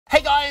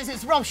Hey guys,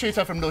 it's Rob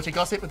Shooter from Naughty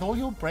Gossip with all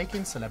your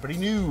breaking celebrity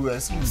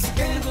news.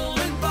 Scandal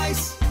and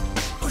vice,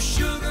 or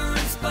sugar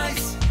and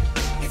spice.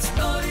 It's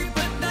naughty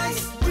but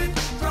nice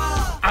with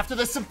Rob. After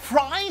the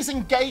surprise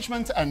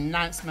engagement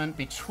announcement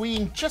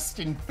between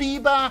Justin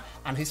Bieber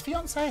and his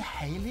fiancée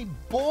Hailey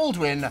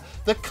Baldwin,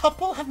 the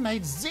couple have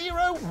made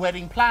zero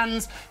wedding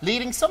plans,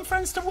 leading some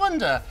friends to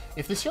wonder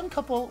if this young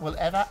couple will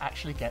ever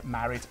actually get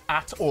married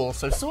at all.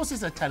 So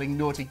sources are telling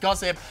Naughty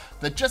Gossip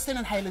that Justin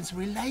and Hailey's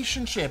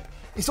relationship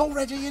is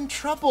already in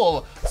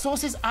trouble.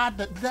 Sources add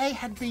that they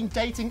had been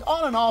dating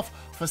on and off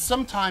for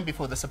some time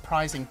before the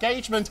surprise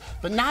engagement,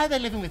 but now they're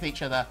living with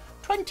each other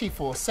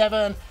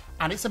 24/7,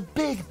 and it's a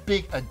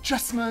big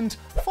adjustment.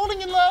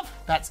 Falling in love,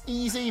 that's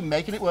easy.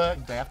 Making it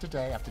work day after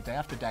day after day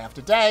after day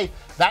after day,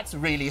 that's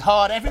really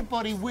hard.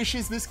 Everybody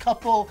wishes this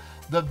couple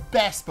the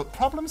best, but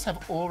problems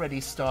have already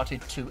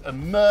started to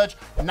emerge.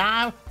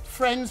 Now,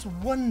 friends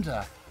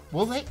wonder,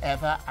 will they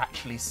ever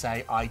actually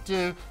say I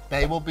do?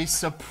 They will be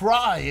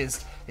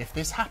surprised if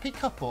this happy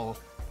couple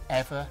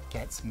ever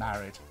gets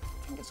married.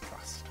 Fingers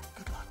crossed.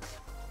 Good luck.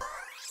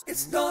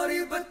 It's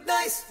naughty but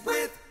nice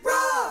with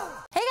Rob.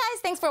 Hey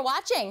guys, thanks for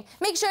watching.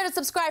 Make sure to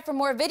subscribe for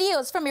more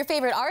videos from your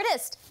favorite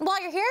artist. And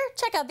while you're here,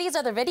 check out these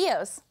other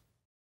videos.